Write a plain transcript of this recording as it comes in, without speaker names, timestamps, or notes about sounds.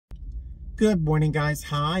Good morning, guys.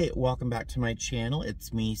 Hi, welcome back to my channel.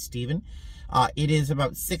 It's me, Steven. It is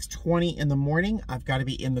about 6:20 in the morning. I've got to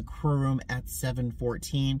be in the crew room at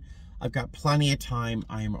 7:14. I've got plenty of time.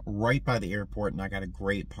 I am right by the airport, and I got a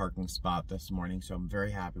great parking spot this morning, so I'm very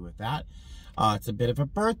happy with that. It's a bit of a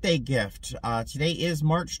birthday gift. Today is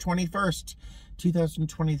March 21st,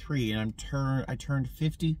 2023, and I turned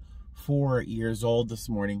 54 years old this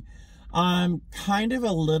morning. I'm kind of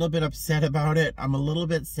a little bit upset about it. I'm a little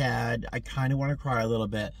bit sad. I kind of want to cry a little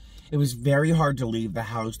bit. It was very hard to leave the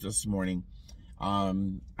house this morning.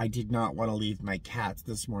 I did not want to leave my cats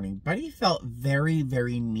this morning, but he felt very,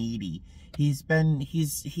 very needy. He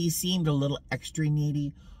seemed a little extra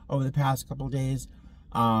needy over the past couple of days.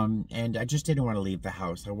 And I just didn't want to leave the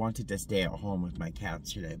house. I wanted to stay at home with my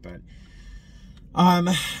cats today, but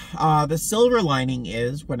the silver lining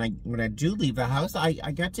is when I do leave the house, I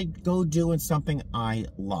get to go doing something I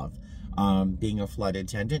love, being a flight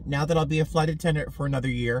attendant. Now that I'll be a flight attendant for another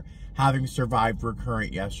year, having survived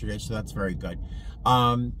recurrent yesterday, so that's very good.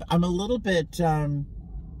 I'm a little bit, I'm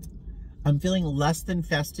feeling less than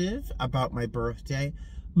festive about my birthday,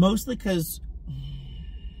 mostly because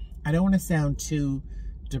I don't want to sound too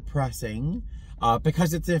depressing,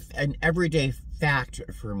 because it's an everyday fact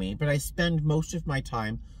for me, but I spend most of my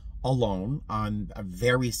time alone. I'm a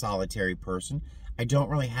very solitary person. I don't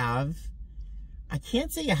really have, I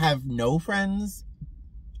can't say I have no friends.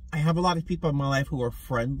 I have a lot of people in my life who are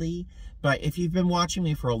friendly, but if you've been watching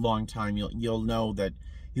me for a long time, you'll know that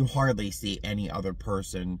you hardly see any other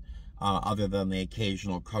person other than the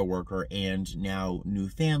occasional coworker and now new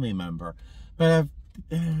family member. But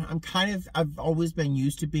I've always been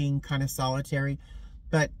used to being kind of solitary,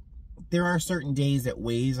 but there are certain days it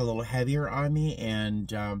weighs a little heavier on me,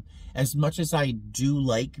 and as much as I do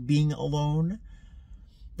like being alone,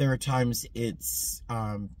 there are times it's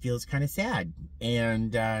feels kind of sad,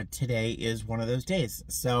 and today is one of those days.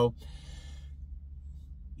 So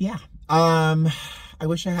yeah, I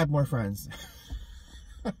wish I had more friends.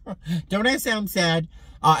 Don't I sound sad?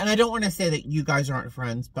 And I don't want to say that you guys aren't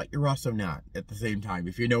friends, but you're also not at the same time,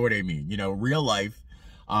 if you know what I mean. You know, real life,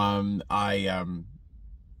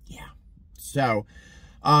 yeah. So,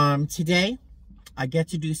 today, I get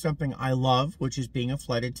to do something I love, which is being a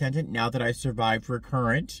flight attendant. Now that I survived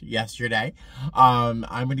recurrent yesterday, I'm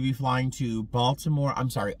going to be flying to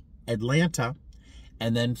Atlanta,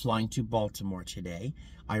 and then flying to Baltimore today.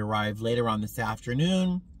 I arrive later on this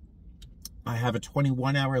afternoon. I have a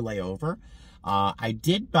 21-hour layover. I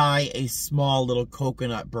did buy a small little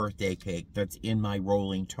coconut birthday cake that's in my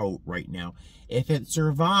rolling tote right now. If it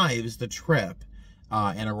survives the trip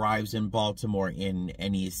and arrives in Baltimore in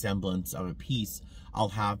any semblance of a piece, I'll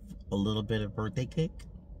have a little bit of birthday cake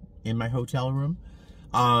in my hotel room,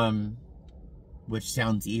 which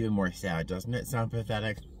sounds even more sad, doesn't it? Sound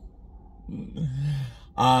pathetic?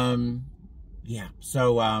 Yeah,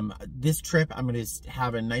 so this trip, I'm going to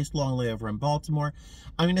have a nice long layover in Baltimore.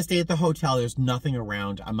 I'm going to stay at the hotel. There's nothing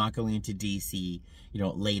around. I'm not going into DC,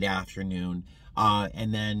 late afternoon.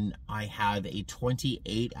 And then I have a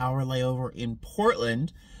 28-hour layover in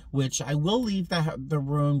Portland, which I will leave the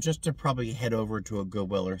room just to probably head over to a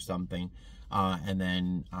Goodwill or something. And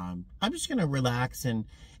then I'm just going to relax and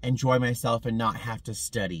enjoy myself and not have to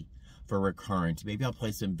study for recurrent. Maybe I'll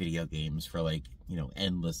play some video games for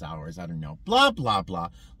endless hours. I don't know. Blah, blah, blah.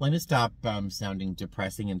 Let me stop sounding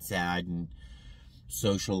depressing and sad and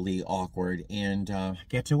socially awkward and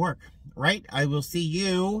get to work. Right? I will see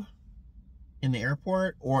you in the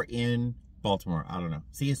airport or in Baltimore. I don't know.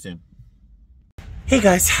 See you soon. Hey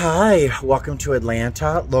guys, hi. Welcome to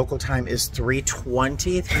Atlanta. Local time is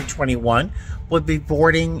 3:20, 3:21. We'll be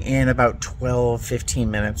boarding in about 12-15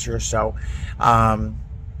 minutes or so.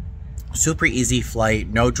 Super easy flight,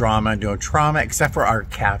 no drama, no trauma, except for our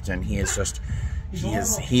captain. He's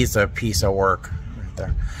a piece of work right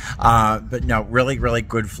there. But no, really, really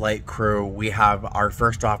good flight crew. We have our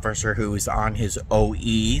first officer who is on his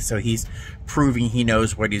OE, so he's proving he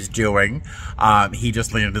knows what he's doing. He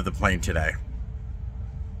just landed the plane today.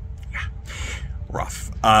 Yeah,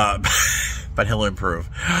 rough. But he'll improve.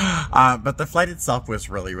 But the flight itself was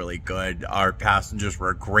really, really good. Our passengers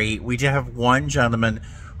were great. We did have one gentleman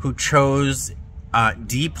who chose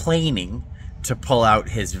deplaning to pull out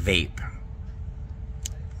his vape.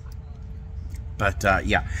 But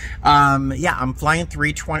yeah, I'm flying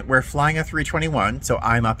 320. We're flying a 321, so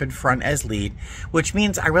I'm up in front as lead, which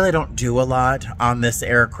means I really don't do a lot on this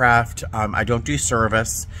aircraft. I don't do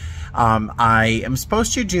service. I am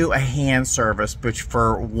supposed to do a hand service, which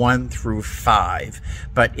for 1 through 5,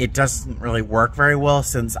 but it doesn't really work very well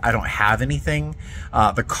since I don't have anything.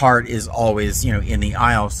 The cart is always, you know, in the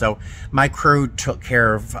aisle. So my crew took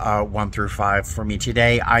care of 1 through 5 for me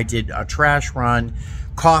today. I did a trash run,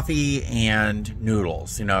 coffee, and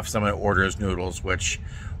noodles. You know, if someone orders noodles, which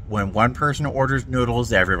when one person orders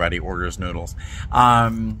noodles, everybody orders noodles.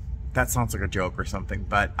 That sounds like a joke or something,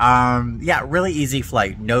 but yeah, really easy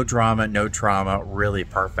flight. No drama, no trauma, really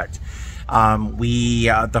perfect.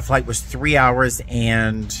 The flight was 3 hours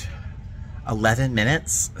and 11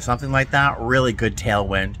 minutes, something like that. Really good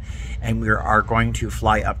tailwind. And we are going to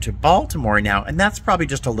fly up to Baltimore now, and that's probably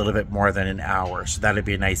just a little bit more than an hour, so that'd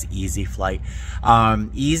be a nice easy flight.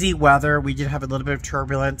 Easy weather. We did have a little bit of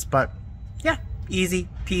turbulence, but yeah, easy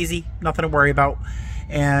peasy, nothing to worry about.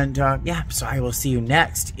 And yeah, so I will see you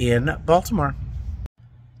next in Baltimore.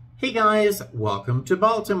 Hey guys, welcome to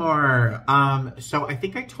Baltimore. So I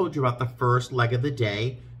think I told you about the first leg of the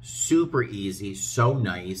day. Super easy, so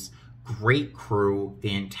nice. Great crew,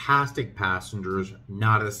 fantastic passengers,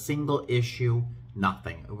 not a single issue,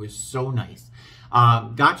 nothing. It was so nice.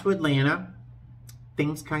 Got to Atlanta,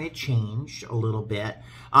 things kind of changed a little bit.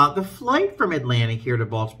 The flight from Atlanta here to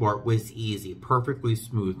Baltimore was easy, perfectly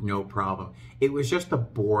smooth, no problem. It was just the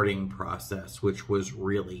boarding process, which was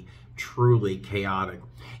really, truly chaotic.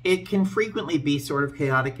 It can frequently be sort of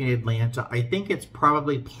chaotic in Atlanta. I think it's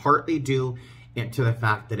probably partly due to the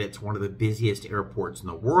fact that it's one of the busiest airports in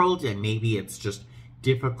the world, and maybe it's just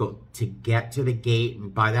difficult to get to the gate,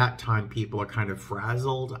 and by that time people are kind of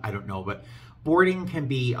frazzled. I don't know, but boarding can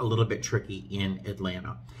be a little bit tricky in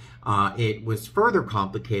Atlanta. It was further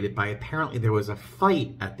complicated by apparently there was a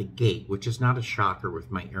fight at the gate, which is not a shocker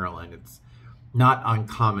with my airline. It's not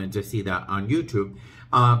uncommon to see that on YouTube.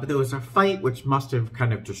 But there was a fight which must have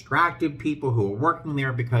kind of distracted people who were working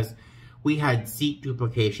there, because we had seat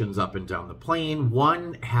duplications up and down the plane.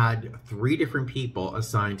 One had 3 different people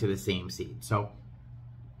assigned to the same seat. So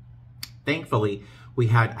thankfully, we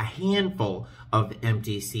had a handful of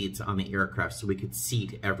empty seats on the aircraft so we could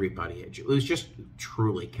seat everybody. It was just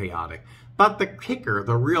truly chaotic. But the kicker,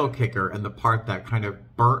 the real kicker, and the part that kind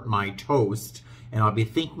of burnt my toast, and I'll be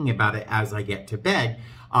thinking about it as I get to bed,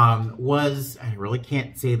 was, I really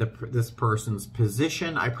can't say this person's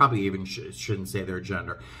position. I probably even shouldn't say their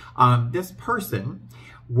gender. This person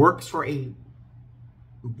works in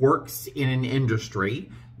an industry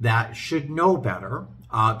that should know better,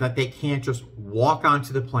 that they can't just walk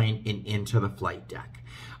onto the plane and into the flight deck.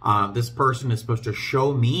 This person is supposed to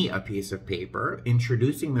show me a piece of paper,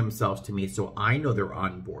 introducing themselves to me so I know they're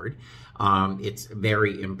on board. It's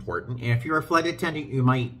very important. And if you're a flight attendant, you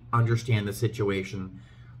might understand the situation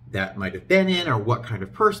that might have been in, or what kind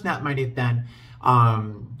of person that might have been.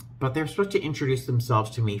 But they're supposed to introduce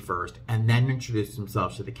themselves to me first, and then introduce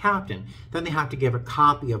themselves to the captain. Then they have to give a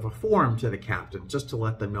copy of a form to the captain just to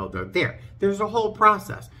let them know they're there. There's a whole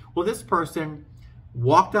process. Well, this person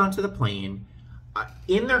walked onto the plane.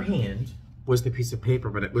 In their hand was the piece of paper,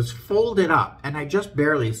 but it was folded up, and I just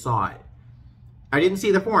barely saw it. I didn't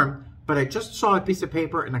see the form, but I just saw a piece of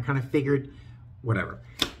paper, and I kind of figured, whatever.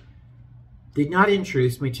 Did not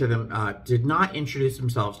introduce me to them, did not introduce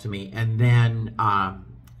themselves to me, and then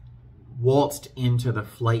waltzed into the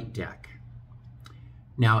flight deck.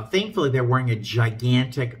 Now, thankfully, they're wearing a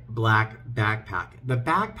gigantic black backpack. The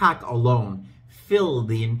backpack alone filled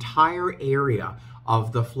the entire area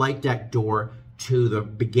of the flight deck door to the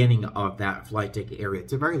beginning of that flight deck area.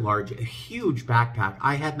 It's a very large, a huge backpack.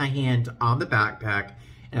 I had my hand on the backpack,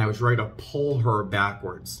 and I was ready to pull her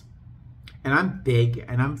backwards. And I'm big,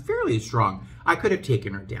 and I'm fairly strong. I could have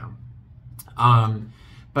taken her down.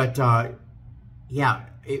 Yeah,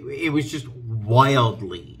 it was just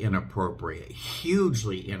wildly inappropriate,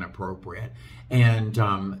 hugely inappropriate. And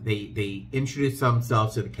they introduced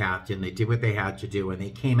themselves to the captain. They did what they had to do, and they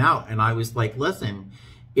came out. And I was like, listen,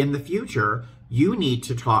 in the future, you need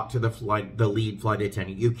to talk to the lead flight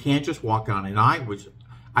attendant. You can't just walk on. And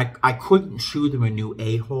I couldn't show them a new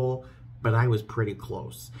a-hole, but I was pretty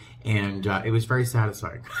close. And it was very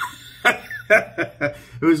satisfying. It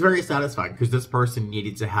was very satisfying because this person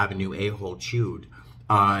needed to have a new a-hole chewed.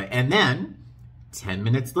 And then 10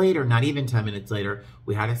 minutes later, not even 10 minutes later,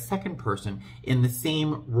 we had a second person in the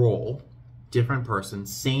same role, different person,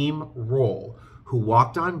 same role, who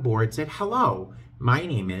walked on board, said, hello, my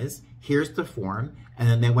name is, here's the form. And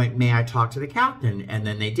then they went, may I talk to the captain? And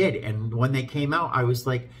then they did. And when they came out, I was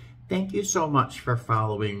like, thank you so much for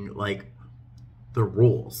following, like, the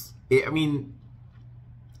rules. I mean,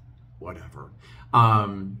 whatever.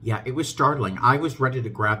 Yeah, it was startling. I was ready to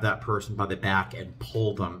grab that person by the back and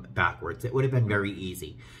pull them backwards. It would have been very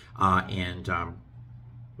easy.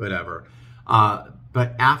 Whatever.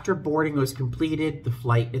 But after boarding was completed, the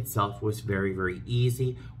flight itself was very, very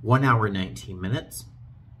easy. 1 hour, 19 minutes.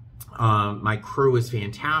 My crew was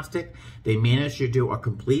fantastic. They managed to do a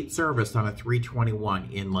complete service on a 321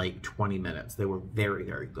 in like 20 minutes. They were very,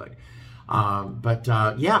 very good.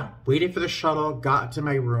 Yeah, waited for the shuttle, got to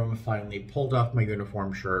my room, finally pulled off my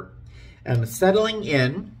uniform shirt, and settling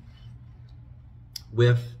in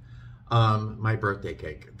with my birthday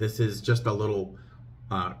cake. This is just a little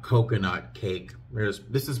coconut cake.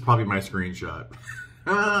 This is probably my screenshot.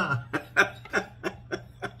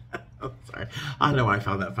 Oh, sorry. I don't know why I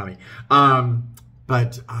found that funny.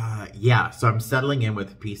 Yeah, so I'm settling in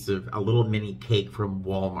with a little mini cake from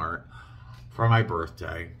Walmart for my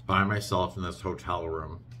birthday by myself in this hotel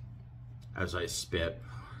room as I spit.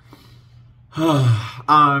 All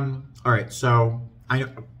right, so I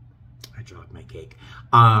dropped my cake.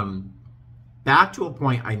 Back to a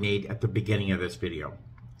point I made at the beginning of this video.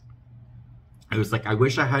 I was like, I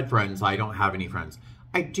wish I had friends. I don't have any friends.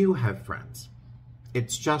 I do have friends.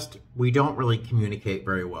 It's just we don't really communicate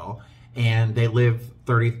very well, and they live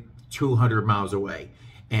 3,200 miles away.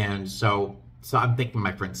 And so I'm thinking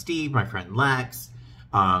my friend Steve, my friend Lex,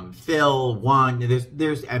 Phil, Juan,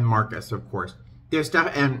 and Marcus, of course.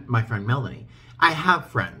 And my friend Melanie. I have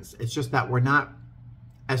friends. It's just that we're not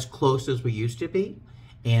as close as we used to be,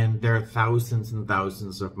 and they're thousands and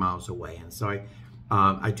thousands of miles away. And so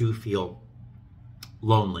I do feel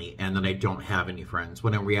lonely and that I don't have any friends,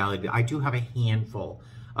 when in reality I do have a handful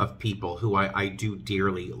of people who I do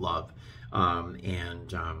dearly love.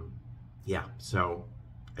 Yeah, so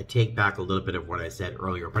I take back a little bit of what I said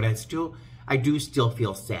earlier, but I do still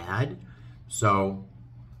feel sad. So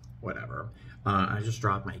whatever. I just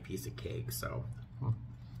dropped my piece of cake, so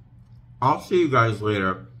I'll see you guys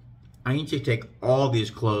later. I need to take all these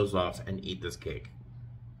clothes off and eat this cake.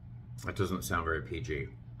 That doesn't sound very PG.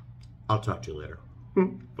 I'll talk to you later.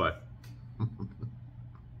 Bye.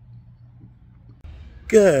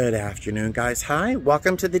 Good afternoon, guys. Hi,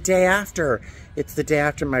 welcome to the day after. It's the day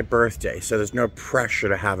after my birthday, so there's no pressure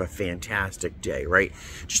to have a fantastic day, right?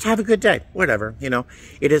 Just have a good day, whatever, you know.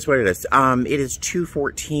 It is what it is. It is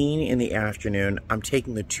 2:14 in the afternoon. I'm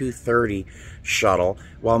taking the 2:30 shuttle,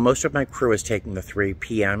 while most of my crew is taking the 3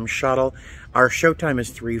 p.m. shuttle. Our showtime is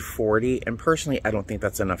 3:40, and personally, I don't think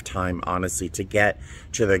that's enough time, honestly, to get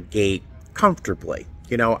to the gate comfortably.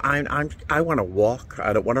 You know, I want to walk.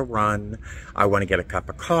 I don't want to run. I want to get a cup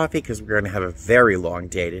of coffee because we're going to have a very long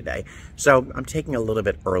day today. So I'm taking a little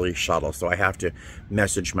bit early shuttle, so I have to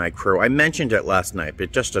message my crew. I mentioned it last night,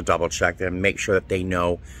 but just to double check and make sure that they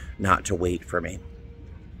know not to wait for me.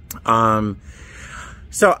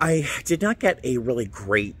 So I did not get a really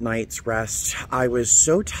great night's rest. I was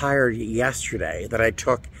so tired yesterday that I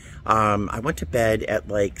took, I went to bed at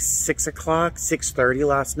like 6 o'clock, 6:30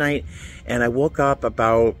 last night, and I woke up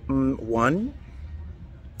about 1.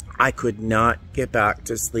 I could not get back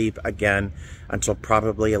to sleep again until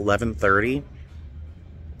probably 11:30.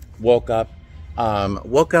 Woke up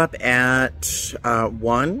at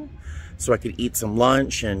 1 so I could eat some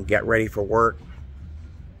lunch and get ready for work.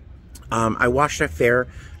 I watched a fair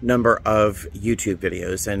number of YouTube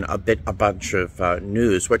videos and a bunch of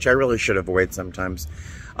news, which I really should avoid sometimes.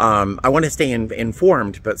 I want to stay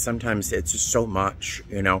informed, but sometimes it's just so much,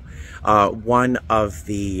 you know. One of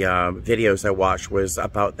the videos I watched was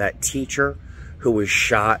about that teacher who was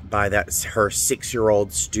shot by her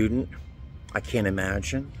 6-year-old student. I can't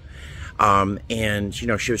imagine. And, you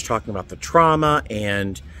know, she was talking about the trauma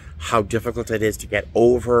and how difficult it is to get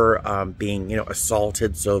over being, you know,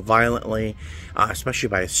 assaulted so violently, especially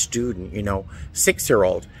by a student, you know,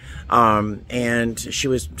 6-year-old. And she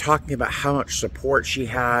was talking about how much support she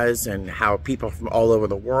has and how people from all over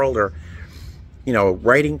the world are, you know,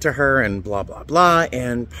 writing to her and blah, blah, blah.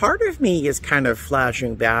 And part of me is kind of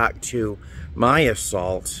flashing back to my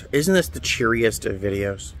assault. Isn't this the cheeriest of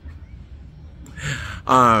videos?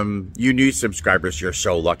 You new subscribers, you're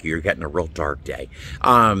so lucky. You're getting a real dark day.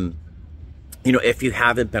 You know, if you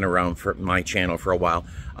haven't been around for my channel for a while,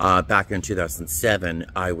 back in 2007,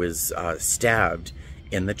 I was stabbed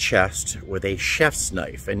in the chest with a chef's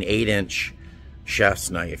knife, an 8-inch chef's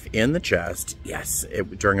knife in the chest. Yes,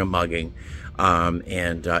 during a mugging.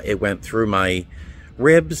 It went through my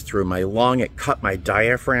ribs, through my lung. It cut my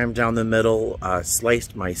diaphragm down the middle,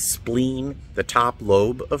 sliced my spleen, the top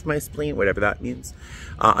lobe of my spleen, whatever that means.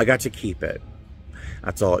 I got to keep it.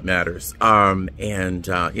 That's all that matters.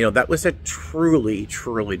 You know, that was a truly,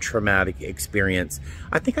 truly traumatic experience.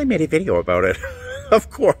 I think I made a video about it. of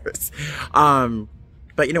course.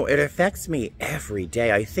 But, you know, it affects me every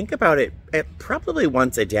day. I think about it probably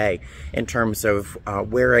once a day in terms of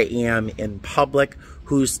where I am in public,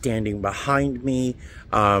 who's standing behind me,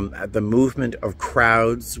 the movement of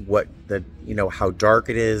crowds, how dark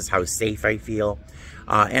it is, how safe I feel.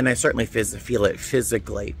 And I certainly feel it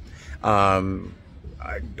physically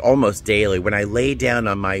almost daily. When I lay down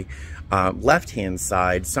on my left-hand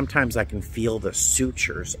side, sometimes I can feel the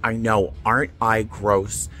sutures. I know, aren't I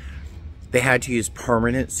gross? They had to use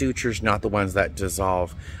permanent sutures, not the ones that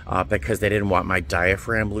dissolve, because they didn't want my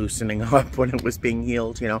diaphragm loosening up when it was being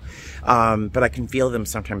healed, you know. But I can feel them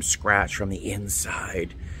sometimes scratch from the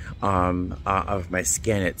inside of my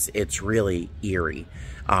skin. It's really eerie.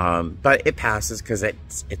 But it passes because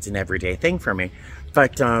it's an everyday thing for me.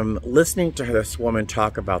 But listening to this woman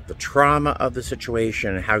talk about the trauma of the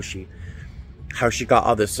situation and how she got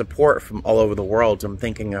all this support from all over the world, I'm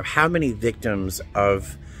thinking of how many victims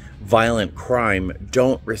of violent crime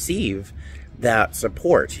don't receive that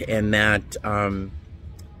support, and that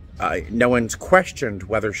no one's questioned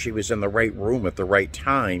whether she was in the right room at the right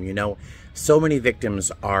time. You know, so many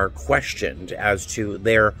victims are questioned as to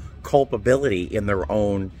their culpability in their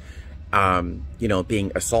own,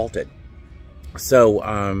 being assaulted.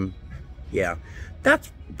 So, yeah,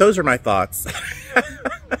 those are my thoughts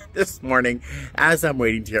this morning as I'm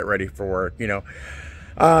waiting to get ready for work, you know.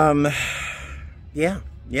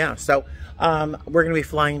 Yeah, so we're going to be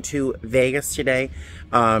flying to Vegas today.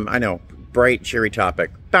 I know, bright, cheery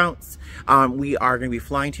topic. Bounce. We are going to be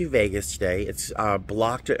flying to Vegas today. It's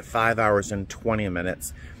blocked at 5 hours and 20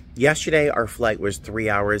 minutes. Yesterday, our flight was 3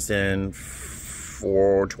 hours and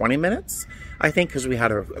 20 minutes, I think, because we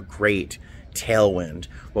had a great tailwind.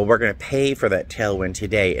 Well, we're going to pay for that tailwind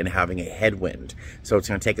today in having a headwind. So it's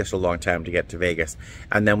going to take us a long time to get to Vegas.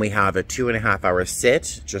 And then we have a 2.5 hour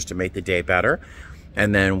sit just to make the day better.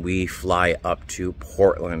 And then we fly up to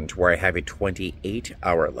Portland, where I have a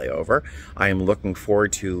 28-hour layover. I am looking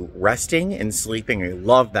forward to resting and sleeping. I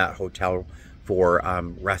love that hotel for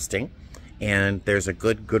resting. And there's a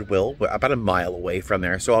Goodwill about a mile away from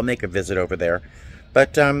there, so I'll make a visit over there.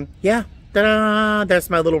 But yeah, ta-da! That's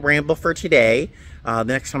my little ramble for today. The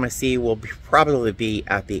next time I see you will probably be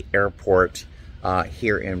at the airport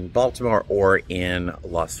here in Baltimore or in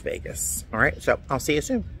Las Vegas. All right, so I'll see you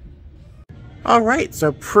soon. All right,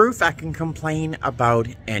 so proof I can complain about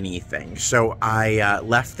anything. So I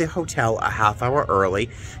left the hotel a half hour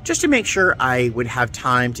early just to make sure I would have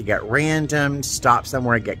time to get random, stop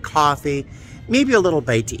somewhere, get coffee, maybe a little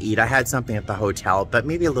bite to eat. I had something at the hotel, but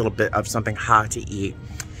maybe a little bit of something hot to eat,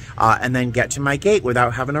 and then get to my gate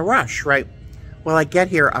without having a rush, right? Well, I get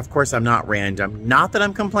here, of course, I'm not random. Not that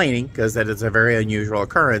I'm complaining, because that is a very unusual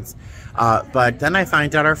occurrence, but then I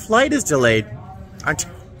find out our flight is delayed.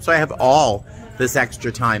 So I have all this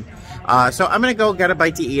extra time. So I'm going to go get a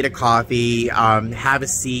bite to eat, a coffee, have a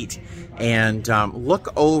seat, and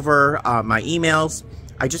look over my emails.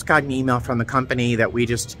 I just got an email from the company that we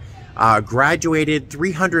just graduated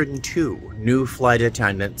 302 new flight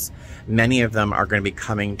attendants. Many of them are going to be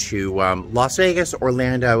coming to Las Vegas,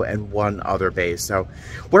 Orlando, and one other base. So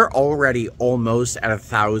we're already almost at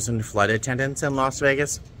 1,000 flight attendants in Las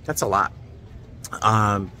Vegas. That's a lot.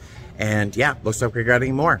 And yeah, looks like we're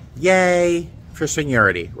getting more. Yay for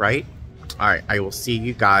seniority, right? All right, I will see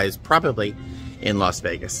you guys probably in Las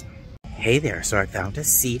Vegas. Hey there, so I found a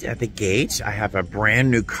seat at the gate. I have a brand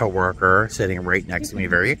new coworker sitting right next to me,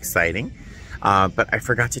 very exciting. But I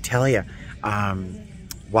forgot to tell you,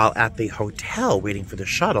 while at the hotel waiting for the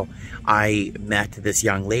shuttle, I met this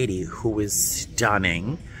young lady who was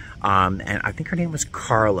stunning. And I think her name was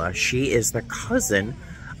Carla. She is the cousin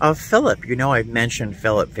of Philip. You know, I've mentioned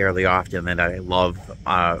Philip fairly often, that I love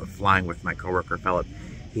flying with my coworker Philip.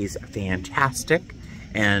 He's fantastic,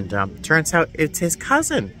 and turns out it's his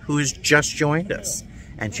cousin who's just joined us,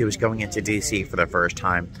 and she was going into DC for the first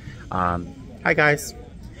time. Hi guys.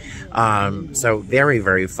 So very,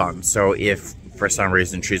 very fun. So if for some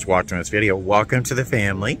reason she's watching this video, welcome to the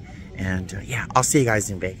family, and yeah, I'll see you guys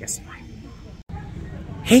in Vegas.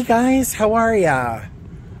 Hey guys, how are ya?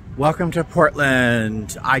 Welcome to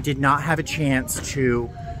Portland. I did not have a chance to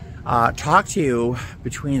talk to you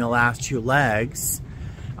between the last two legs.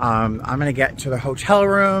 I'm gonna get to the hotel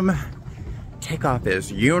room, take off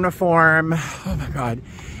this uniform, oh my God,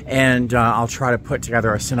 and I'll try to put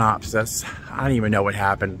together a synopsis. I don't even know what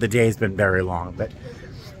happened. The day's been very long, but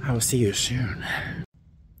I will see you soon.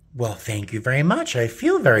 Well, thank you very much. I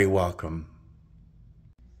feel very welcome.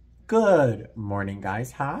 Good morning,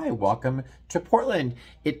 guys. Hi, welcome to Portland.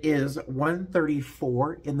 It is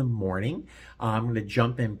 1:34 in the morning. I'm going to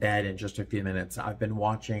jump in bed in just a few minutes. I've been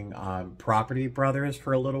watching Property Brothers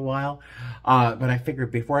for a little while, but I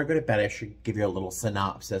figured before I go to bed, I should give you a little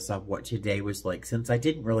synopsis of what today was like, since I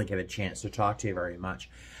didn't really get a chance to talk to you very much.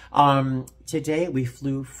 Today, we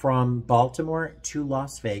flew from Baltimore to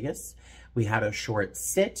Las Vegas. We had a short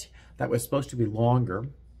sit that was supposed to be longer,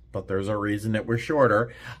 but there's a reason it was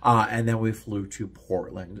shorter. And then we flew to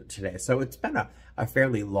Portland today. So it's been a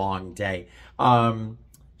fairly long day.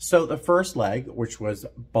 So the first leg, which was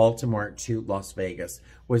Baltimore to Las Vegas,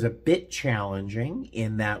 was a bit challenging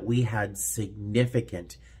in that we had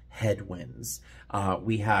significant headwinds.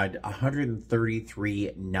 We had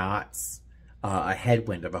 133 knots, a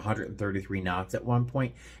headwind of 133 knots at one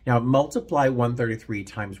point. Now multiply 133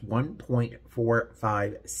 times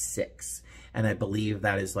 1.456. And I believe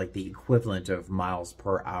that is like the equivalent of miles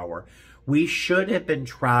per hour. We should have been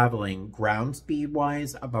traveling ground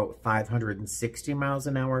speed-wise about 560 miles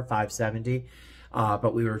an hour, 570,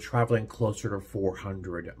 but we were traveling closer to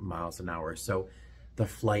 400 miles an hour. So the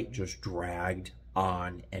flight just dragged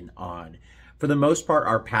on and on. For the most part,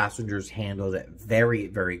 our passengers handled it very,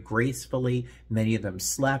 very gracefully. Many of them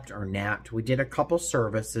slept or napped. We did a couple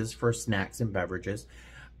services for snacks and beverages.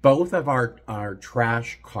 Both of our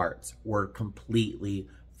trash carts were completely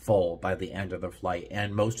full by the end of the flight,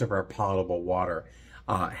 and most of our potable water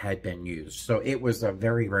had been used. So it was a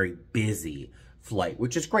very, very busy flight,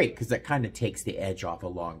 which is great because that kind of takes the edge off a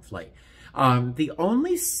long flight. The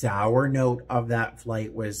only sour note of that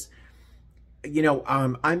flight was, you know,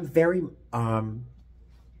 I'm very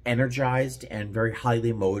energized and very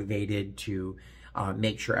highly motivated to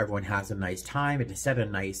make sure everyone has a nice time and to set a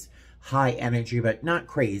nice high energy, but not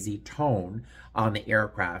crazy tone on the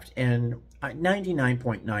aircraft. And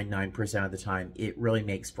 99.99% of the time, it really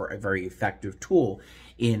makes for a very effective tool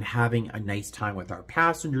in having a nice time with our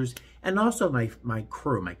passengers and also my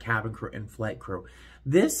crew, my cabin crew and flight crew.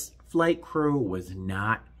 This flight crew was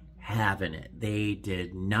not having it. They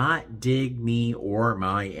did not dig me or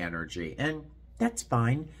my energy, and that's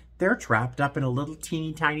fine. They're trapped up in a little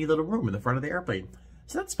teeny tiny little room in the front of the airplane.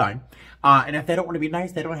 So that's fine. And if they don't want to be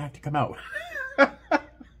nice, they don't have to come out. No,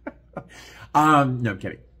 I'm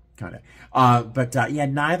kidding. Kind of. But yeah,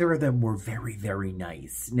 neither of them were very, very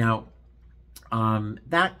nice. Now,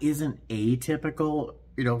 that isn't atypical,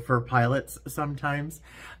 you know, for pilots sometimes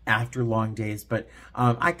after long days. But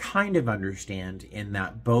I kind of understand in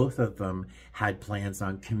that both of them had plans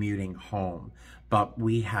on commuting home. But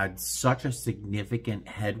we had such a significant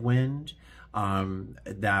headwind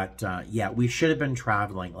yeah, we should have been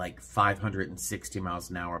traveling like 560 miles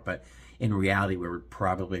an hour, but in reality, we were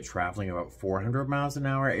probably traveling about 400 miles an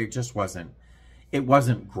hour. It just wasn't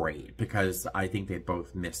great because I think they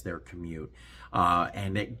both missed their commute,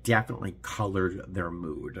 and it definitely colored their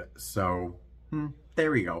mood. So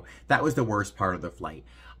there we go. That was the worst part of the flight.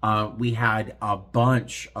 We had a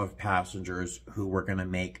bunch of passengers who were going to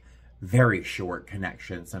make very short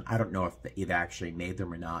connections, and I don't know if they actually made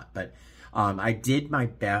them or not, but I did my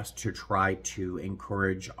best to try to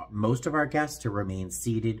encourage most of our guests to remain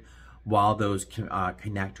seated while those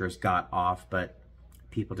connectors got off, but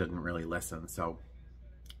people didn't really listen, so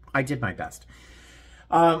I did my best.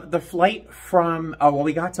 The flight from, well,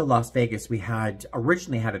 we got to Las Vegas. We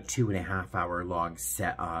originally had a 2.5 hour long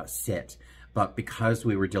sit, but because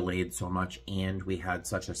we were delayed so much and we had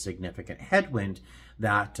such a significant headwind,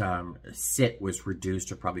 that sit was reduced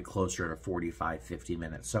to probably closer to 45, 50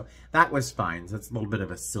 minutes. So that was fine. So that's a little bit of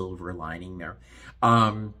a silver lining there.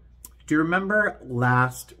 Do you remember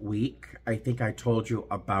last week, I think I told you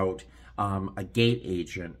about a gate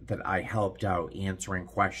agent that I helped out answering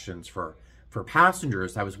questions for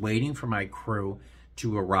passengers. I was waiting for my crew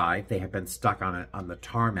to arrive. They had been stuck on the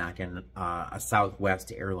tarmac in a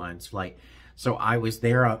Southwest Airlines flight. So I was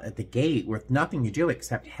there at the gate with nothing to do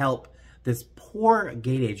except help this poor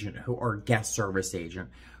gate agent or guest service agent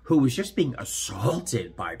who was just being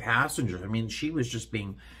assaulted by passengers. I mean, she was just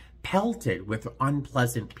being pelted with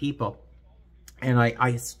unpleasant people. And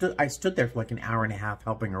I stood there for like an hour and a half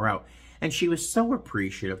helping her out. And she was so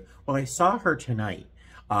appreciative. Well, I saw her tonight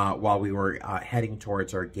while we were heading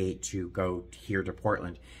towards our gate to go here to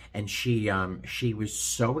Portland. And she was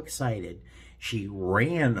so excited. She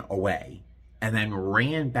ran away and then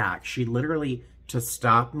ran back. She literally, to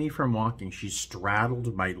stop me from walking, she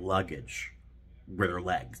straddled my luggage with her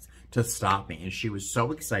legs to stop me. And she was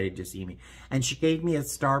so excited to see me. And she gave me a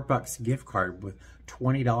Starbucks gift card with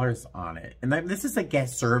 $20 on it. And this is a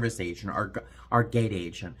guest service agent, our gate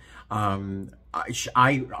agent.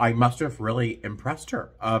 I must have really impressed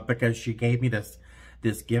her because she gave me this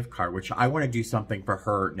this gift card, which I want to do something for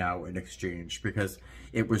her now in exchange, because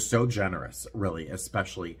it was so generous, really,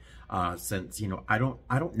 especially since, you know, I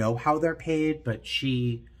don't know how they're paid, but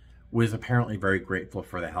she was apparently very grateful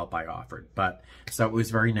for the help I offered. But so it was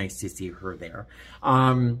very nice to see her there.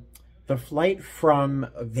 The flight from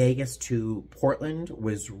Vegas to Portland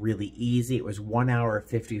was really easy. It was 1 hour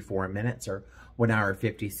 54 minutes, or 1 hour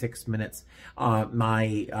 56 minutes. My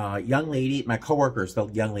young lady, my coworkers, the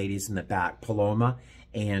young ladies in the back, Paloma,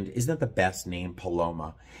 and isn't that the best name,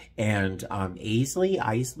 Paloma? And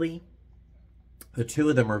Aisley, the two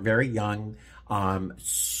of them are very young,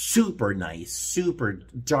 super nice, super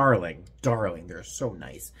darling. They're so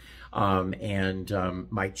nice.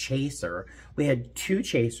 My chaser, we had 2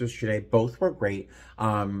 chasers today. Both were great.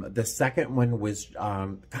 The second one was,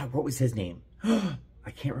 God, what was his name? I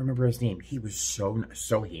can't remember his name. He was so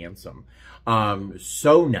handsome.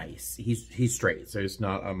 So nice. He's straight, so he's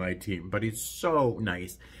not on my team, but he's so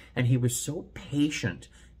nice. And he was so patient.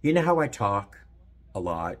 You know how I talk a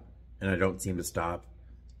lot and I don't seem to stop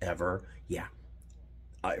ever? Yeah.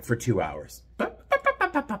 For 2 hours.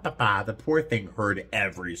 The poor thing heard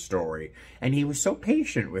every story, and he was so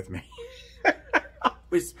patient with me.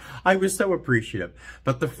 I was so appreciative.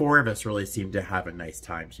 But the 4 of us really seemed to have a nice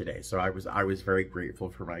time today, so I was very grateful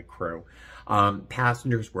for my crew.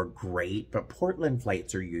 Passengers were great, but Portland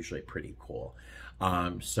flights are usually pretty cool.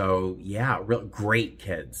 So yeah, real great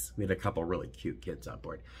kids. We had a couple really cute kids on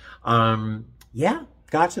board. Yeah,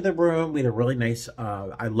 got to the room. We had a really nice,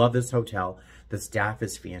 I love this hotel. The staff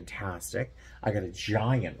is fantastic. I got a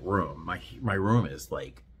giant room. My room is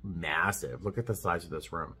like massive. Look at the size of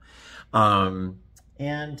this room.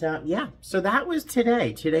 Yeah, so that was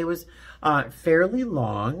today. Today was fairly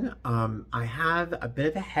long. I have a bit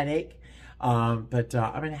of a headache, but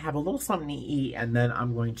I'm going to have a little something to eat, and then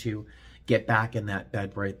I'm going to get back in that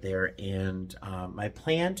bed right there. And my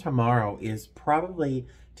plan tomorrow is probably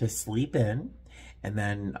to sleep in and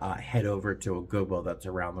then head over to a Goodwill that's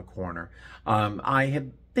around the corner. I have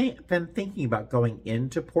been thinking about going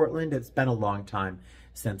into Portland. It's been a long time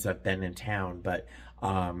since I've been in town, but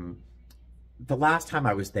the last time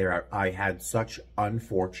I was there, I had such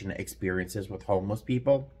unfortunate experiences with homeless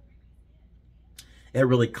people. It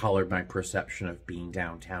really colored my perception of being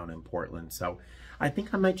downtown in Portland. So I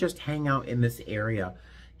think I might just hang out in this area,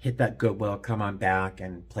 hit that Goodwill, come on back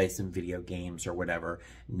and play some video games or whatever,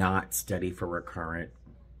 not study for Recurrent.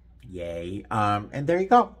 Yay. And there you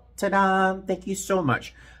go. Ta-da! Thank you so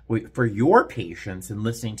much for your patience in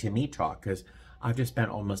listening to me talk, because I've just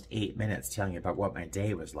spent almost 8 minutes telling you about what my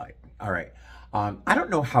day was like. All right. I don't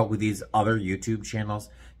know how these other YouTube channels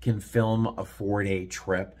can film a 4-day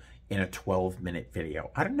trip in a 12-minute video.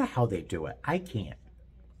 I don't know how they do it. I can't,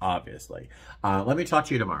 obviously. Let me talk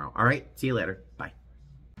to you tomorrow. All right. See you later. Bye.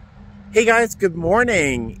 Hey guys, good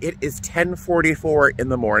morning. It is 10:44 in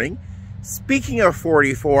the morning. Speaking of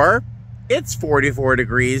 44, it's 44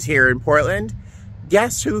 degrees here in Portland.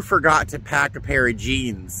 Guess who forgot to pack a pair of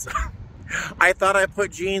jeans? I thought I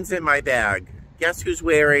put jeans in my bag. Guess who's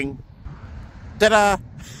wearing? Ta-da!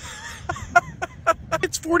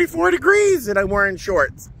 It's 44 degrees and I'm wearing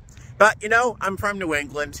shorts. But, you know, I'm from New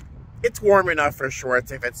England. It's warm enough for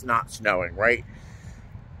shorts if it's not snowing, right?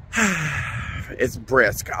 It's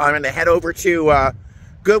brisk. I'm going to head over to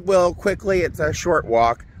Goodwill quickly. It's a short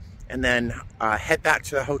walk. And then head back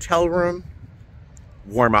to the hotel room,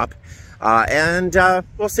 warm up, and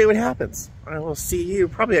we'll see what happens. I will see you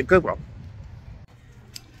probably at Goodwill.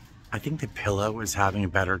 I think the pillow is having a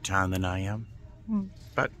better time than I am.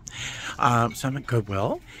 But, so I'm at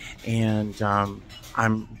Goodwill, and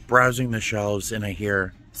I'm browsing the shelves, and I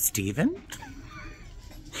hear, Steven?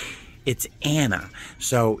 It's Anna.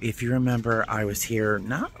 So if you remember, I was here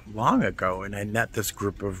not long ago and I met this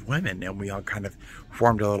group of women and we all kind of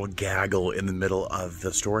formed a little gaggle in the middle of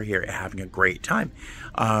the store here, having a great time.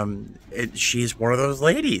 She's one of those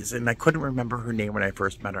ladies, and I couldn't remember her name when I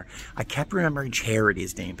first met her. I kept remembering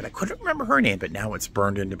Charity's name, but I couldn't remember her name, but now it's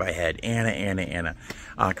burned into my head. Anna.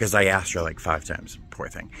 Because I asked her like 5 times, poor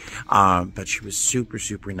thing. But she was super,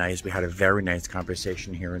 super nice. We had a very nice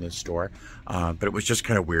conversation here in the store. But it was just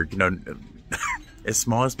kind of weird, you know, as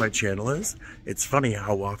small as my channel is, it's funny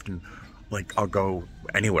how often, like, I'll go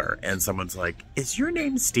anywhere and someone's like, is your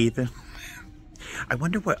name Steven? I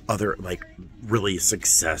wonder what other, like, really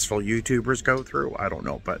successful YouTubers go through. I don't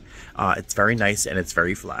know, but it's very nice and it's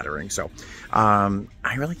very flattering. So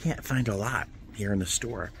I really can't find a lot here in the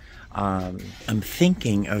store. I'm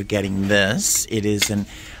thinking of getting this. It is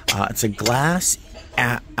it's a glass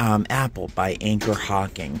apple by Anchor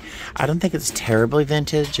Hawking. I don't think it's terribly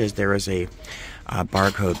vintage, as there is a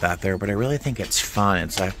barcode that there, but I really think it's fun.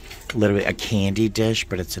 It's literally a candy dish,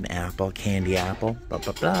 but it's an apple, candy apple. Blah,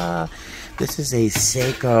 blah, blah. This is a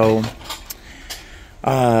Seiko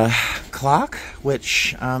clock,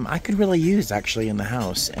 which I could really use actually in the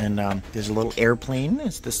house. And there's a little airplane.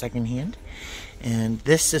 It's the second hand. And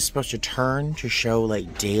this is supposed to turn to show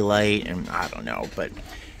like daylight, and I don't know, but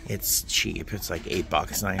it's cheap. It's like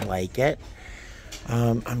 $8 and I like it.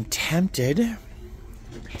 I'm tempted.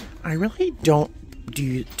 I really don't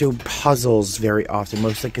do puzzles very often,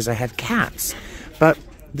 mostly because I have cats. But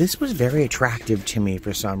this was very attractive to me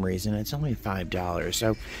for some reason. It's only $5,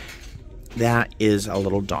 so that is a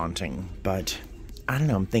little daunting. But I don't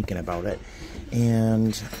know, I'm thinking about it.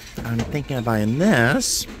 And I'm thinking of buying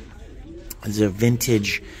this. It's a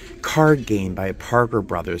vintage card game by Parker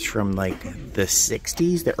Brothers from like the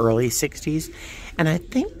 60s, the early 60s. And I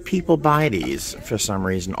think people buy these for some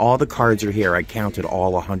reason. All the cards are here. I counted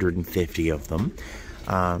all 150 of them.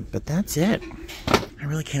 But that's it. I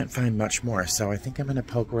really can't find much more. So I think I'm going to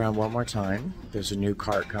poke around one more time. There's a new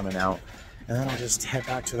cart coming out. And then I'll just head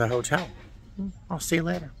back to the hotel. I'll see you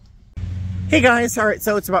later. Hey guys. All right.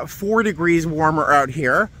 So it's about 4 degrees warmer out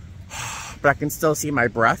here. But I can still see my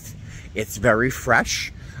breath. It's very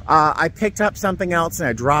fresh. I picked up something else and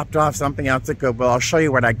I dropped off something else at Goodwill. I'll show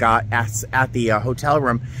you what I got at the hotel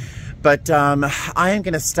room. But I am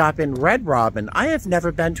going to stop in Red Robin. I have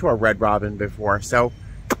never been to a Red Robin before,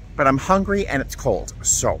 but I'm hungry and it's cold.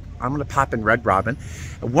 So I'm going to pop in Red Robin.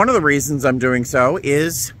 And one of the reasons I'm doing so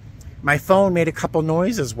is my phone made a couple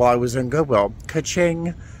noises while I was in Goodwill.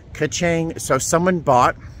 Ka-ching, ka-ching. So someone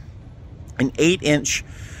bought an 8-inch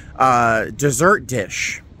dessert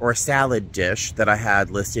dish or salad dish that I had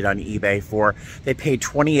listed on eBay for. They paid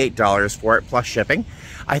 $28 for it plus shipping.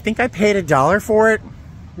 I think I paid $1 for it,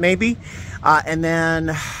 maybe. And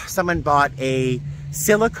then someone bought a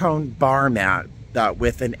silicone bar mat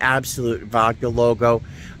with an Absolut Vodka logo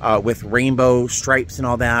with rainbow stripes and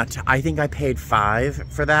all that. I think I paid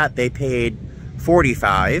 $5 for that. They paid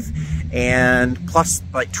 $45 and plus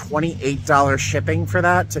like $28 shipping for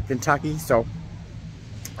that to Kentucky. So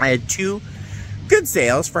I had 2 good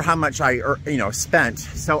sales for how much I spent.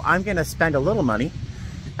 So I'm gonna spend a little money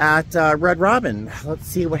at Red Robin. Let's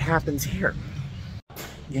see what happens here.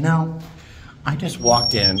 You know, I just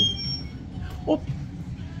walked in. Oh,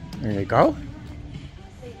 there you go.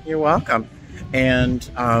 You're welcome. And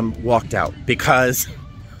walked out because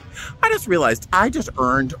I just realized I just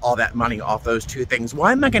earned all that money off those 2 things.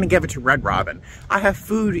 Why am I going to give it to Red Robin? I have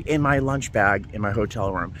food in my lunch bag in my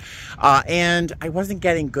hotel room. And I wasn't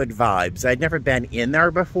getting good vibes. I'd never been in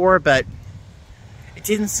there before, but it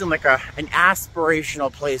didn't seem like an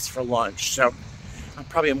aspirational place for lunch. So I'm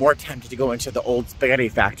probably more tempted to go into the old spaghetti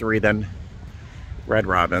factory than Red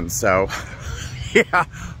Robin. So yeah,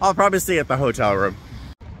 I'll probably see you at the hotel room.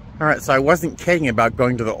 All right, so I wasn't kidding about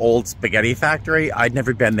going to the old spaghetti factory. I'd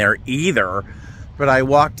never been there either, but I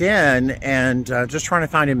walked in and just trying to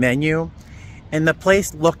find a menu, and the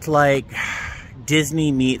place looked like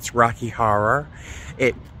Disney meets Rocky Horror.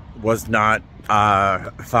 It was not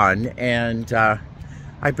fun, and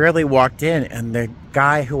I barely walked in, and the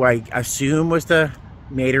guy who I assume was the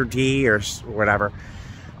maitre d' or whatever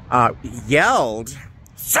yelled,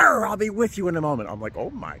 "Sir, I'll be with you in a moment." I'm like,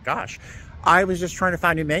 oh my gosh. I was just trying to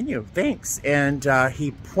find a menu, thanks. And he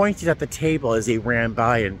pointed at the table as he ran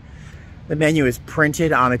by, and the menu is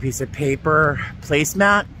printed on a piece of paper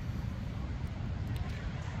placemat.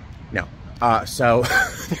 No. So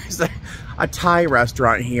there's a Thai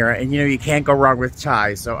restaurant here, and you can't go wrong with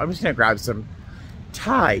Thai. So I'm just gonna grab some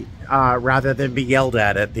Thai rather than be yelled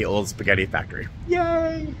at the old spaghetti factory.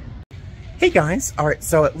 Yay! Hey guys, all right,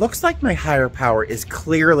 so it looks like my higher power is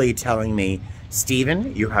clearly telling me,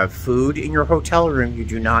 Steven, you have food in your hotel room. You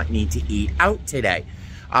do not need to eat out today.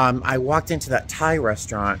 I walked into that Thai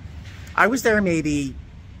restaurant. I was there maybe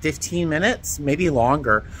 15 minutes, maybe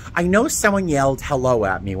longer. I know someone yelled hello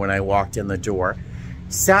at me when I walked in the door.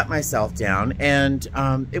 Sat myself down, and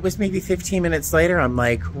it was maybe 15 minutes later, I'm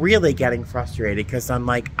like really getting frustrated because I'm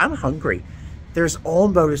like, I'm hungry. There's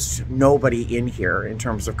almost nobody in here in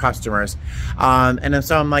terms of customers. And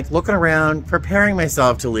so I'm like looking around, preparing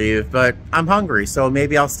myself to leave, but I'm hungry, so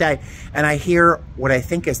maybe I'll stay. And I hear what I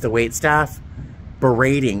think is the waitstaff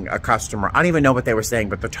berating a customer. I don't even know what they were saying,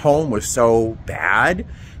 but the tone was so bad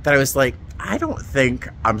that I was like, I don't think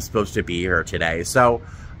I'm supposed to be here today. So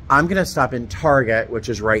I'm gonna stop in Target, which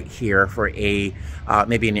is right here, for a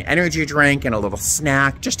maybe an energy drink and a little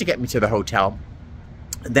snack just to get me to the hotel.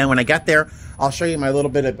 Then when I get there, I'll show you my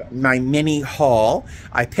little bit of my mini haul.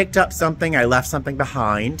 I picked up something, I left something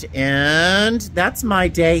behind, and that's my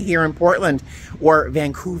day here in Portland, or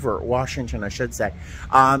Vancouver, Washington, I should say.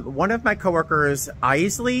 One of my coworkers,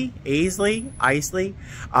 Isley,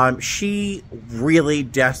 she really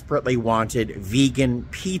desperately wanted vegan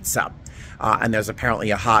pizza. And there's apparently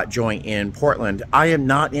a hot joint in Portland. I am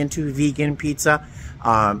not into vegan pizza,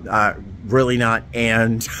 really not.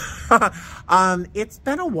 And it's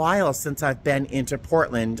been a while since I've been into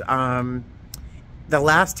Portland. The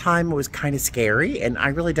last time was kind of scary, and I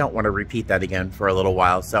really don't want to repeat that again for a little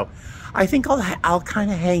while. So I think I'll kind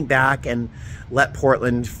of hang back and let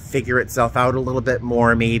Portland figure itself out a little bit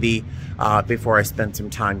more, maybe, before I spend some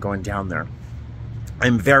time going down there.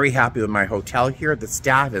 I'm very happy with my hotel here. The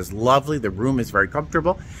staff is lovely. The room is very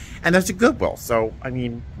comfortable. And there's a Goodwill. So, I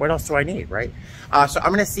mean, what else do I need, right? So I'm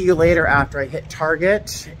going to see you later after I hit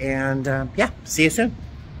Target. And yeah, see you soon.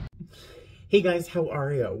 Hey guys, how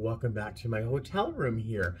are you? Welcome back to my hotel room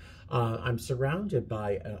here. I'm surrounded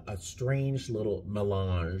by a strange little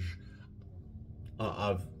melange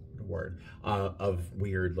of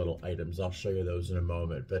weird little items. I'll show you those in a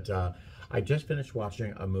moment. But I just finished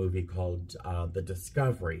watching a movie called The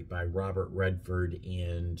Discovery by Robert Redford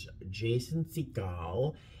and Jason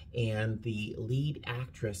Segel, and the lead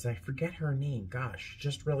actress, I forget her name, gosh,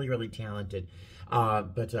 just really, really talented.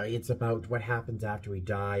 But it's about what happens after we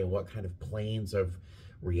die and what kind of planes of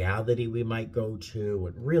reality we might go to,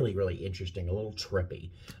 and really, really interesting, a little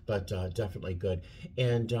trippy, but definitely good.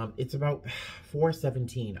 And it's about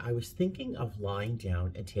 4:17. I was thinking of lying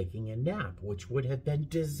down and taking a nap, which would have been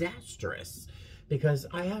disastrous because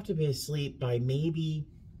I have to be asleep by maybe,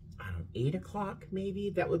 I don't know, 8 o'clock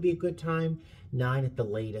maybe. That would be a good time. 9 at the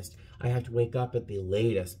latest. I have to wake up at the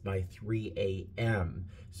latest by 3 a.m.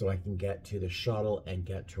 so I can get to the shuttle and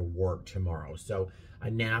get to work tomorrow. So a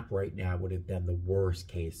nap right now would have been the worst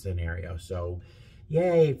case scenario. So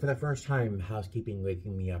yay, for the first time, housekeeping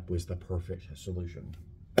waking me up was the perfect solution.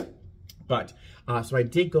 But, so I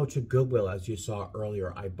did go to Goodwill, as you saw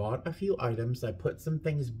earlier. I bought a few items. I put some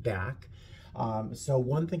things back. So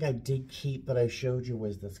one thing I did keep that I showed you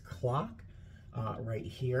was this clock right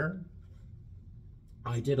here.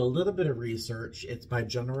 I did a little bit of research. It's by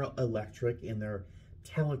General Electric in their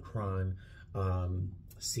Telechron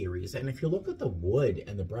series. And if you look at the wood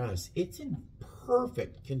and the brass, it's in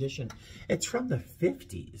perfect condition. It's from the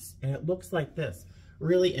 50s, and it looks like this.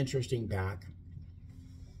 Really interesting back.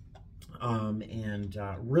 And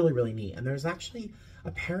really, really neat. And there's actually,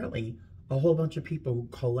 apparently, a whole bunch of people who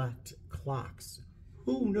collect clocks.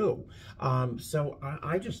 Who knew? So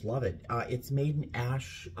I just love it. It's made in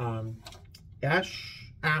Ashland.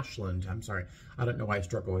 I'm sorry. I don't know why I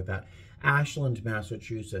struggle with that. Ashland,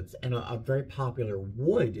 Massachusetts. And a very popular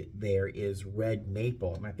wood there is red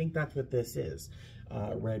maple. And I think that's what this is,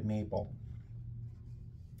 red maple.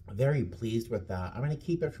 Very pleased with that. I'm going to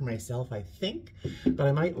keep it for myself, I think, but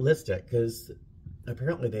I might list it because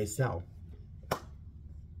apparently they sell.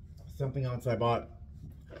 Something else I bought,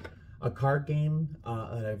 a card game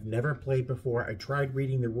that I've never played before. I tried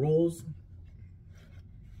reading the rules.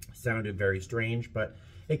 Sounded very strange, but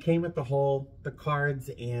it came with the cards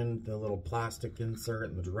and the little plastic insert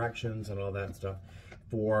and the directions and all that stuff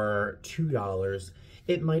for $2.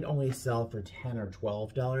 It might only sell for $10 or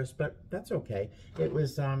 $12, but that's okay. It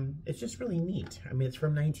was, it's just really neat. I mean, it's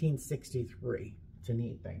from 1963. It's a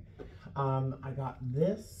neat thing. I got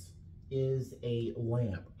this is a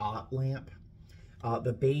lamp, lamp.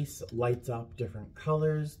 The base lights up different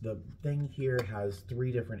colors. The thing here has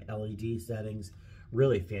 3 different LED settings.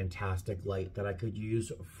 Really fantastic light that I could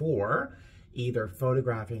use for either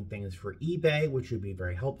photographing things for eBay, which would be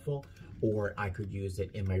very helpful, or I could use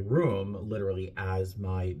it in my room, literally as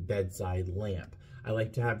my bedside lamp. I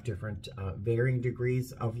like to have different varying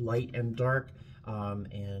degrees of light and dark,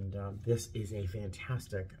 and this is a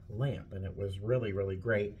fantastic lamp, and it was really, really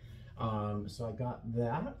great. So I got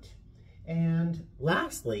that. And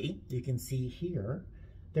lastly, you can see here,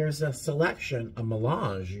 there's a selection, a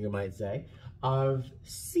melange, you might say, of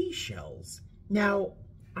seashells. Now,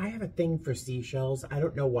 I have a thing for seashells. I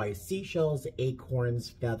don't know why. Seashells, acorns,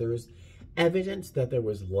 feathers, evidence that there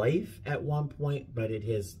was life at one point, but it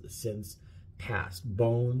has since passed.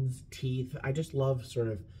 Bones, teeth. I just love sort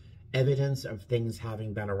of evidence of things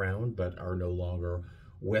having been around, but are no longer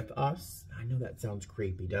with us. I know that sounds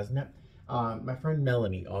creepy, doesn't it? My friend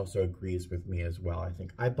Melanie also agrees with me as well. I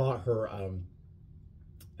think I bought her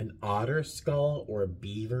an otter skull or a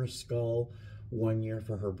beaver skull one year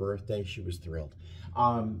for her birthday. She was thrilled.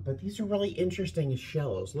 But these are really interesting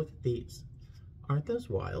shells. Look at these. Aren't those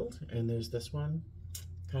wild? And there's this one,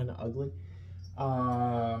 kind of ugly.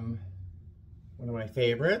 one of my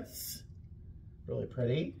favorites. Really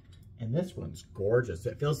pretty. And this one's gorgeous.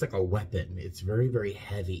 It feels like a weapon. It's very, very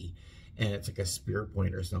heavy. And it's like a spear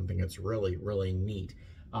point or something. It's really, really neat.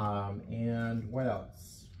 And what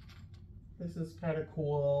else? This is kind of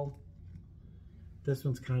cool. This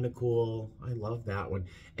one's kind of cool. I love that one.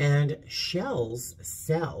 And shells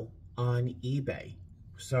sell on eBay.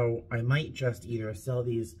 So I might just either sell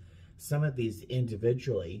some of these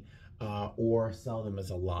individually, or sell them as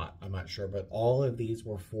a lot. I'm not sure, but all of these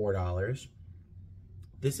were $4.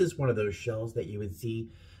 This is one of those shells that you would see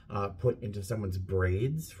put into someone's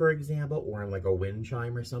braids, for example, or in like a wind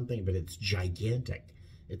chime or something, but it's gigantic.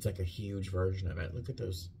 It's like a huge version of it. Look at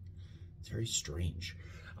those. It's very strange.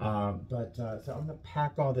 So I'm gonna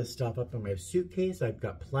pack all this stuff up in my suitcase. I've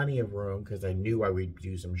got plenty of room because I knew I would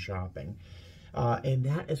do some shopping. And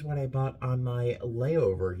that is what I bought on my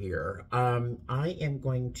layover here. I am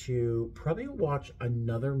going to probably watch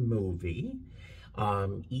another movie,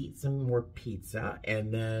 eat some more pizza,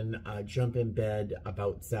 and then jump in bed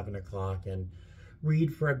about 7 o'clock and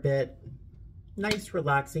read for a bit. Nice,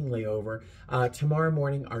 relaxing layover. Tomorrow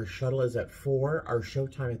morning, our shuttle is at 4. Our show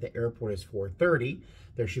time at the airport is 4:30.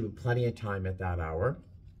 There should be plenty of time at that hour.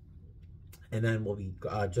 And then we'll be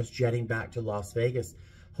just jetting back to Las Vegas.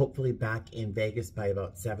 Hopefully back in Vegas by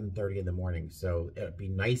about 7:30 in the morning. So it'll be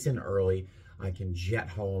nice and early. I can jet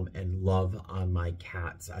home and love on my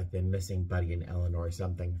cats. I've been missing Buddy and Eleanor,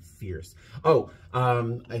 something fierce. Oh,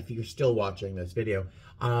 if you're still watching this video,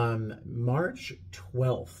 March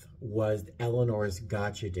 12th was Eleanor's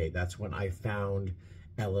gotcha day. That's when I found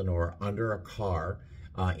Eleanor under a car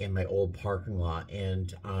in my old parking lot.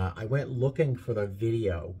 And I went looking for the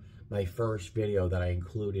video, my first video that I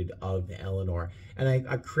included of Eleanor. And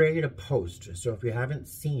I created a post. So if you haven't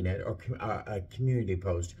seen it, or a community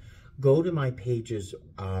post, go to my page's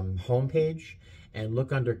homepage and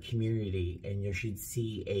look under community, and you should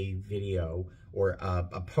see a video or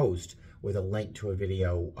a post with a link to a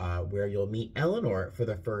video where you'll meet Eleanor for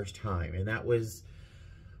the first time. And that was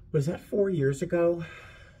that 4 years ago?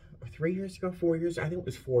 Or 3 years ago? 4 years? I think it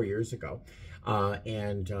was 4 years ago.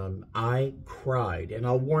 I cried, and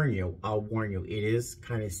I'll warn you, it is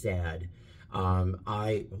kind of sad.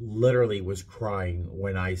 I literally was crying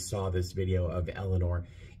when I saw this video of Eleanor.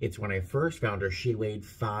 It's when I first found her. She weighed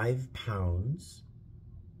 5 pounds.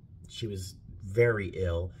 She was very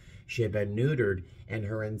ill. She had been neutered, and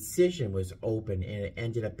her incision was open, and it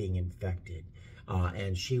ended up being infected.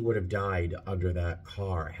 And she would have died under that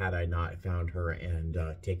car had I not found her and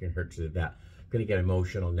taken her to the vet. I'm going to get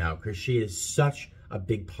emotional now because she is such a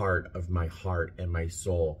big part of my heart and my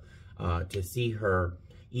soul. To see her,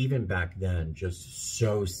 even back then, just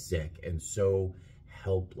so sick and so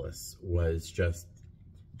helpless was just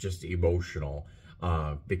emotional.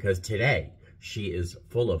 Because today, she is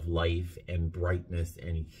full of life and brightness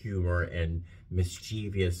and humor and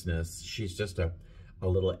mischievousness. She's just a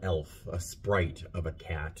little elf, a sprite of a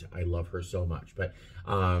cat. I love her so much. But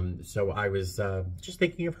so I was just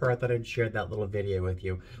thinking of her. I thought I'd share that little video with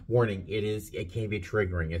you. Warning, it can be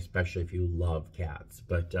triggering, especially if you love cats.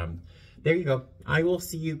 But there you go. I will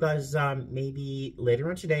see you guys maybe later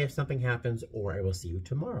on today if something happens, or I will see you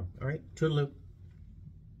tomorrow. All right, toodaloo.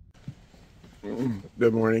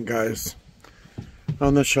 Good morning, guys.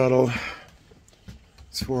 On the shuttle,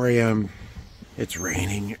 it's 4 a.m. It's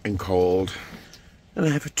raining and cold, and I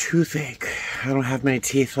have a toothache. I don't have many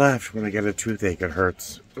teeth left. When I get a toothache, it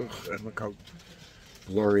hurts. Ugh, and look how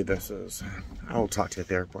blurry this is. I will talk to you at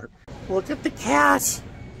the airport. Look at the cat!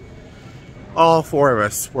 All 4 of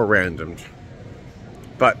us were randomed,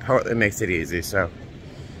 but it makes it easy, so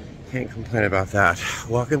can't complain about that.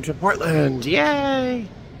 Welcome to Portland! Yay!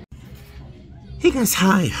 Hey guys,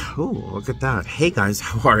 hi. Oh, look at that. Hey guys,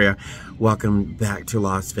 how are you? Welcome back to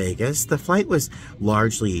Las Vegas. The flight was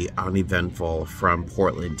largely uneventful from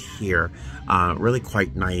Portland here. Really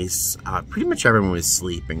quite nice. Pretty much everyone was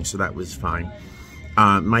sleeping, so that was fine.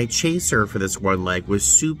 My chaser for this one leg was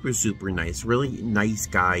super, super nice. Really nice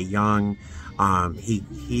guy, young. I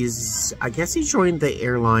guess he joined the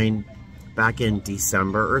airline back in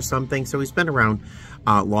December or something, so he's been around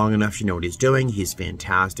long enough to know what he's doing. He's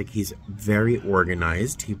fantastic. He's very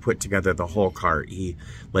organized. He put together the whole cart. He,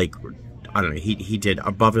 like, I don't know, he did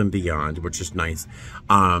above and beyond, which is nice.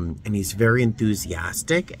 And he's very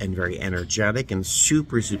enthusiastic and very energetic and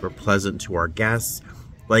super, super pleasant to our guests.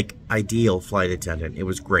 Like, ideal flight attendant. It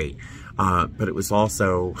was great. But it was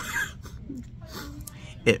also,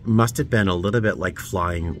 it must have been a little bit like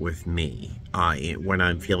flying with me when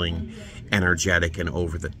I'm feeling energetic and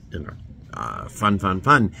over the,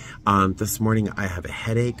 fun. This morning I have a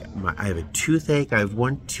headache, I have a toothache, I have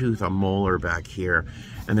one tooth, a molar back here,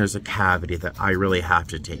 and there's a cavity that I really have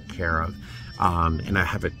to take care of. And I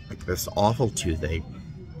have like this awful toothache,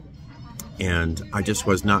 and I just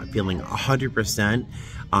was not feeling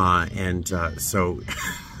 100%. So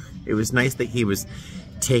it was nice that he was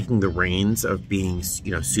taking the reins of being,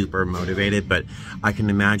 you know, super motivated, but I can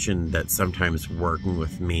imagine that sometimes working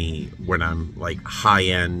with me when I'm like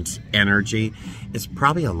high-end energy is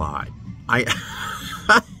probably a lot. I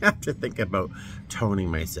have to think about toning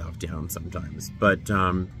myself down sometimes, but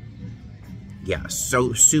yeah,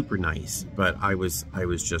 so super nice, but I was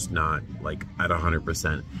just not like at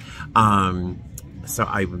 100%. So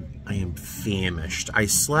I am famished. I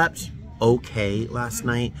slept okay last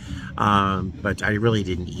night, but I really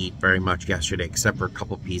didn't eat very much yesterday except for a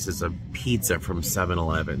couple pieces of pizza from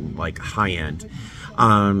 7-Eleven, like high-end.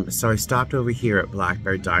 So I stopped over here at Black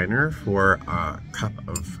Bear Diner for a cup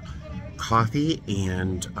of coffee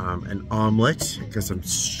and an omelet because I'm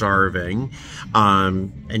starving.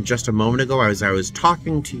 And just a moment ago, as I was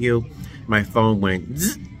talking to you, my phone went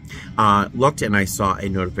zzz. Looked and I saw a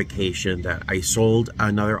notification that I sold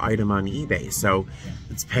another item on eBay. So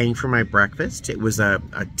it's paying for my breakfast. It was a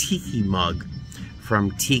tiki mug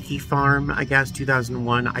from Tiki Farm, I guess,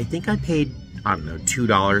 2001. I think I paid, I don't know,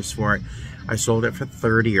 $2 for it. I sold it for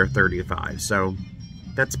 $30 or $35. So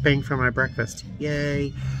that's paying for my breakfast.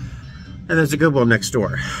 Yay. And there's a Goodwill next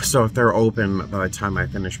door. So if they're open by the time I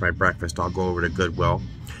finish my breakfast, I'll go over to Goodwill.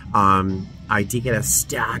 I did get a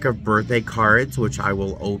stack of birthday cards, which I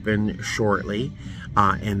will open shortly.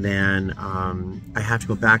 And then I have to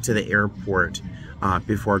go back to the airport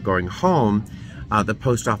before going home. The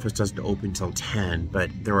post office doesn't open till 10, but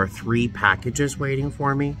there are 3 packages waiting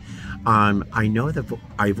for me. I know that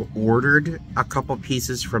I've ordered a couple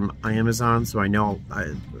pieces from Amazon, so I know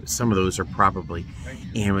some of those are probably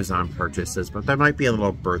Amazon purchases, but there might be a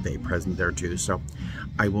little birthday present there too, so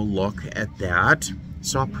I will look at that.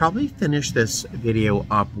 So I'll probably finish this video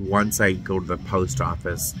up once I go to the post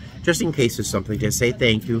office, just in case there's something to say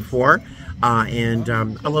thank you for. And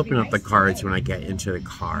I'll open up the cards when I get into the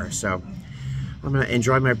car. So I'm going to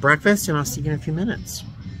enjoy my breakfast, and I'll see you in a few minutes.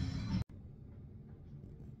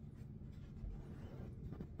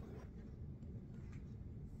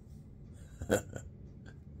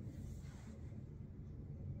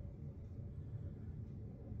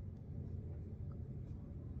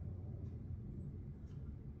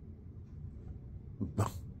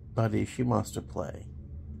 Buddy, she wants to play.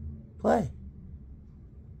 Play.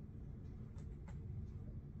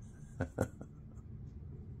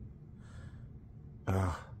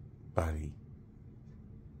 Oh, buddy.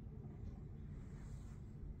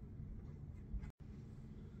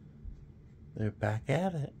 They're back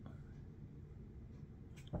at it.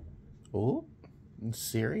 Oh, I'm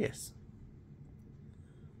serious.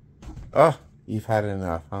 Oh, you've had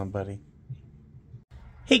enough, huh, buddy?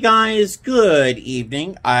 Hey guys, good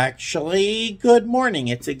evening. Actually, good morning.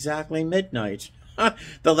 It's exactly midnight.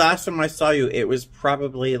 The last time I saw you, it was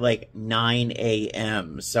probably like 9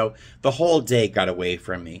 a.m. So the whole day got away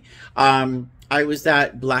from me. I was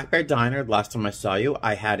at Black Bear Diner last time I saw you.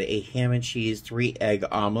 I had a ham and cheese 3-egg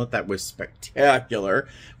omelet that was spectacular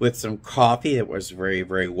with some coffee. It was very,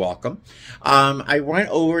 very welcome. I went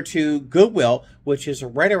over to Goodwill, which is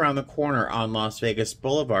right around the corner on Las Vegas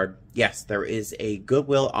Boulevard. Yes, there is a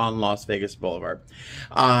Goodwill on Las Vegas Boulevard.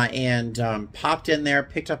 And popped in there,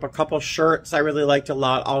 picked up a couple shirts I really liked a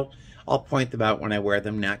lot. I'll point them out when I wear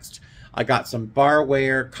them next. I got some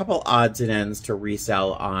barware, a couple odds and ends to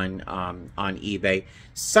resell on eBay.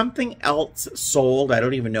 Something else sold. I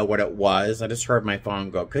don't even know what it was. I just heard my phone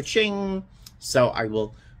go ka-ching. So I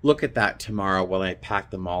will look at that tomorrow when I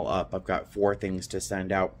pack them all up. I've got 4 things to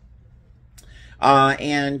send out.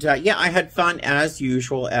 Yeah, I had fun as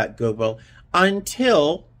usual at Goodwill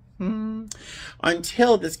until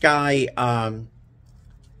this guy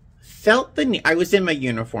felt the need. I was in my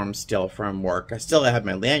uniform still from work. I still had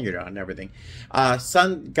my lanyard on and everything.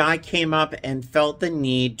 Some guy came up and felt the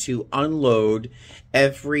need to unload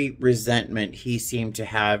every resentment he seemed to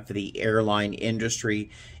have for the airline industry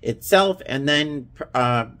itself, and then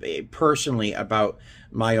personally about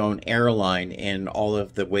my own airline and all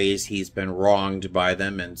of the ways he's been wronged by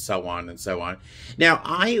them, and so on and so on. Now,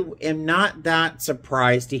 I am not that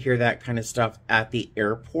surprised to hear that kind of stuff at the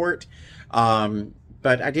airport.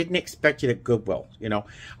 But I didn't expect it at Goodwill, you know.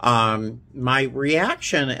 My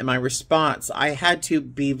reaction and my response, I had to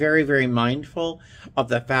be very, very mindful of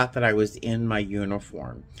the fact that I was in my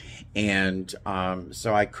uniform. And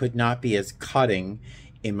so I could not be as cutting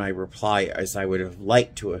in my reply as I would have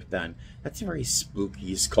liked to have been. That's a very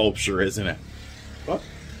spooky sculpture, isn't it? Oh,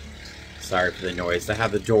 sorry for the noise. I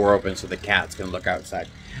have the door open so the cats can look outside.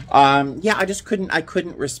 Yeah, I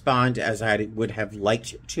couldn't respond as I would have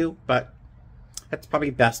liked to, but that's probably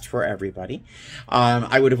best for everybody.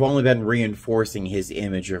 I would have only been reinforcing his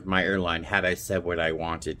image of my airline had I said what I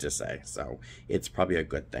wanted to say. So it's probably a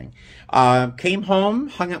good thing. Came home,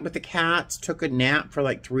 hung out with the cats, took a nap for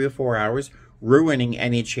like 3 or 4 hours, ruining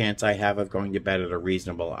any chance I have of going to bed at a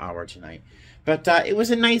reasonable hour tonight. But it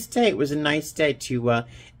was a nice day. It was a nice day to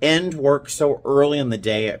end work so early in the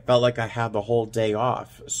day. It felt like I had the whole day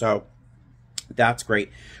off. So that's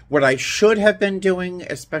great. What I should have been doing,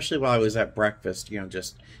 especially while I was at breakfast,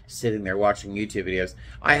 just sitting there watching YouTube videos,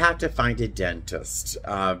 I have to find a dentist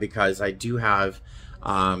because I do have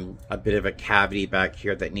a bit of a cavity back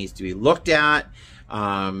here that needs to be looked at.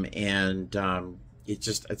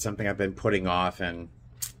 It's something I've been putting off, and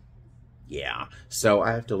yeah, so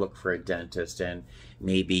I have to look for a dentist and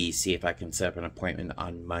maybe see if I can set up an appointment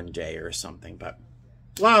on Monday or something, but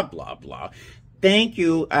blah, blah, blah. Thank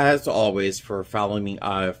you, as always, for following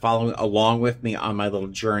along with me on my little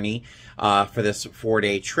journey for this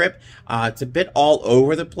 4-day trip. It's a bit all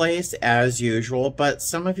over the place, as usual, but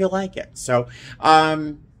some of you like it. So,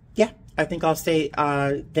 yeah, I think I'll say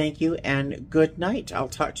thank you and good night. I'll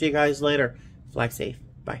talk to you guys later. Fly safe.